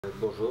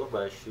Bonjour,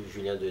 je suis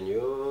Julien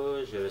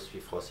Deniau, je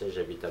suis français,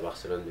 j'habite à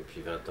Barcelone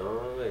depuis 20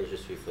 ans et je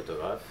suis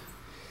photographe.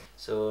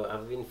 So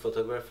I've been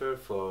photographer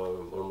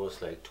for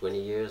almost like 20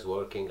 years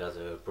working as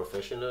a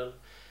professional,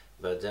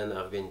 but then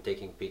I've been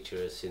taking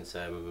pictures since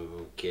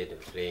I'm a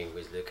kid playing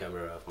with the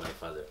camera of my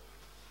father.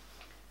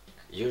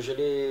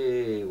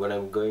 Usually when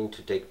I'm going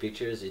to take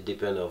pictures it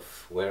depends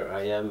of where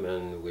I am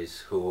and with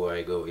who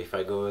I go. If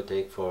I go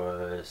take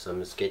for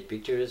some skate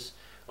pictures,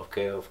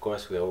 okay, of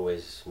course we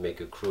always make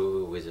a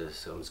crew with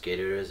some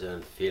skaters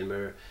and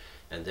filmer,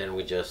 and then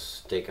we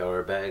just take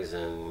our bags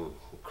and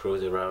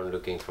cruise around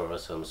looking for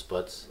some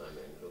spots. My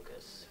man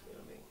Lucas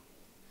filming.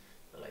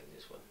 I like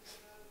this one.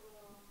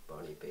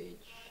 Barney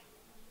Page,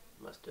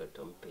 Master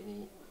Tom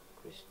Penny,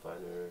 Chris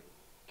Fanner,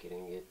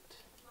 killing it.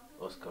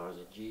 Oscar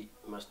the G,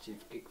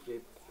 massive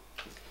kickflip.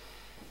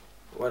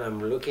 What I'm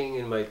looking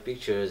in my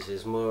pictures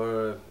is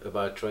more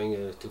about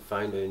trying to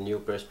find a new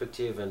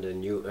perspective and a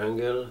new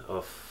angle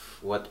of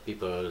what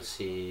people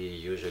see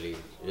usually.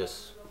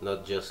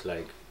 Not just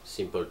like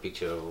simple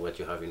picture of what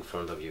you have in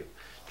front of you.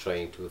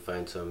 Trying to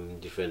find some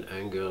different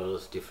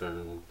angles,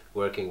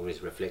 working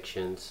with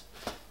reflections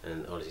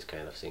and all these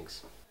kind of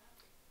things.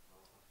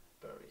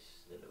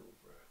 Paris, the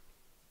Louvre,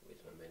 with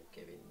my man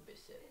Kevin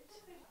Besset.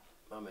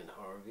 My man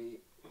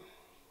Harvey.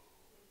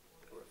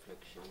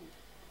 Reflection.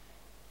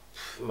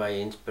 My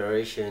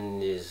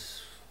inspiration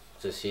is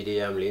the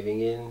city I'm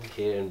living in,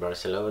 here in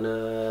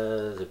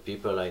Barcelona, the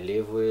people I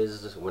live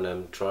with, when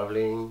I'm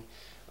traveling,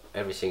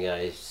 everything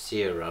I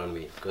see around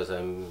me. Because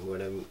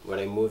when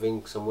I'm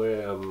moving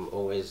somewhere, I'm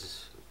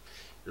always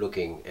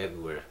looking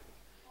everywhere.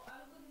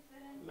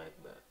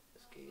 Magba,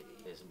 Skiri,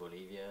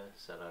 Bolivia,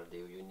 Salar de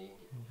Uyuni,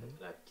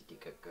 K.L.A.P,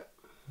 Titicaca.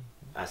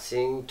 I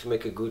think to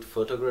make a good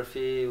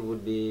photography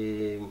would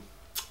be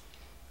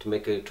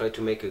try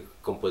to make a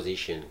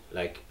composition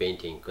like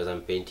painting, because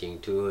I'm painting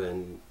too,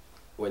 and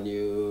when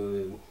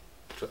you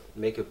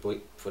make a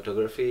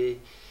photography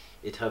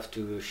it have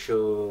to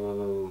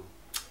show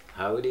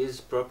how it is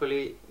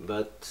properly,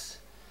 but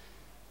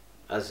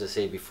as I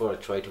say before,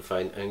 try to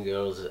find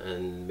angles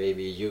and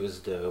maybe use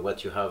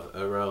what you have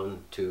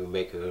around to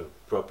make a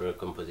proper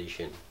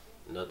composition.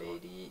 Not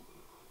lady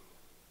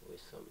with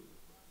some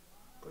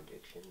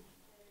projection.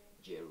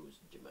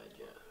 Jerus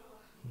Jamaja.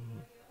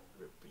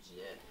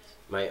 Represent.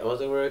 My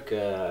other work,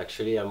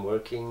 actually I'm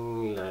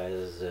working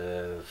as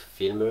a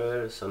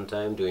filmer,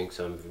 sometime doing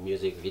some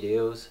music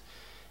videos,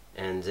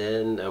 and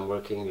then I'm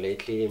working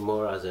lately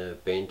more as a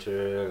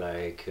painter,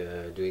 like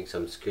doing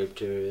some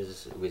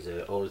sculptures with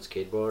an old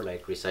skateboard,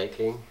 like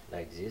recycling,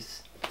 like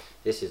this.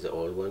 This is the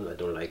old one, I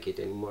don't like it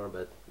anymore,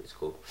 but it's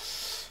cool.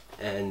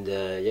 And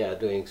yeah,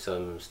 doing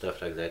some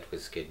stuff like that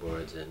with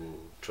skateboards and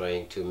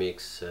trying to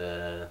mix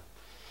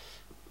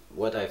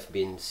what I've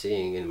been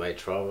seeing in my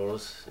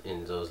travels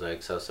in those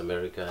like South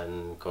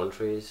American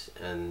countries,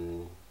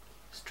 and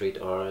street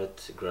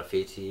art,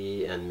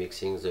 graffiti, and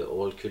mixing the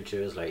old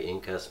cultures like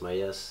Incas,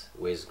 Mayas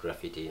with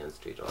graffiti and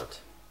street art.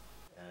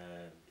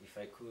 If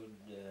I could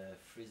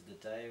freeze the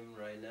time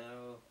right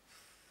now,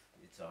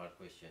 it's a hard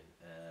question.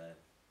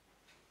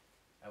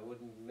 I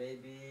would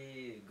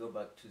maybe go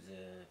back to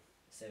the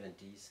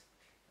 70s.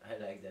 I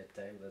like that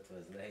time, that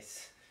was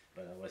nice,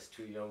 but I was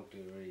too young to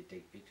really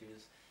take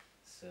pictures.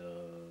 So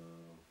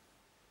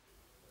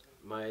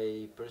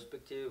my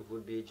perspective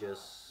would be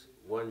just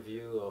one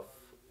view of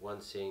one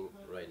thing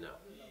right now.